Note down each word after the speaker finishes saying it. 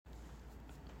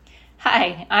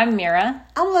Hi, I'm Mira,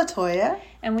 I'm Latoya.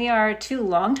 and we are two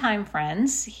longtime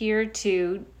friends here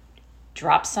to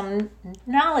drop some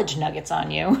knowledge nuggets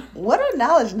on you. What are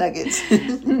knowledge nuggets?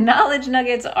 Knowledge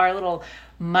nuggets are little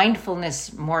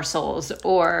mindfulness morsels,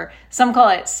 or some call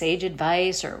it sage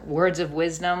advice or words of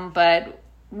wisdom, but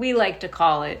we like to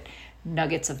call it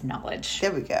nuggets of knowledge.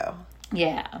 There we go.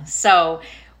 Yeah, so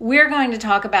we're going to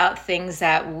talk about things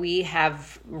that we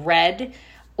have read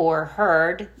or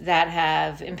heard that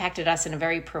have impacted us in a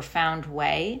very profound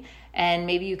way, and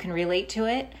maybe you can relate to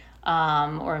it,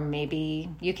 or maybe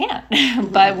you can't.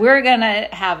 But we're going to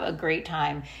have a great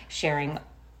time sharing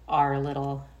our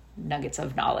little nuggets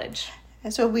of knowledge.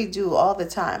 That's what we do all the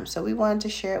time. So we wanted to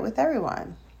share it with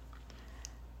everyone.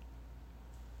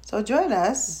 So join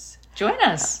us Join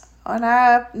us. on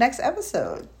our next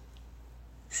episode.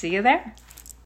 See you there.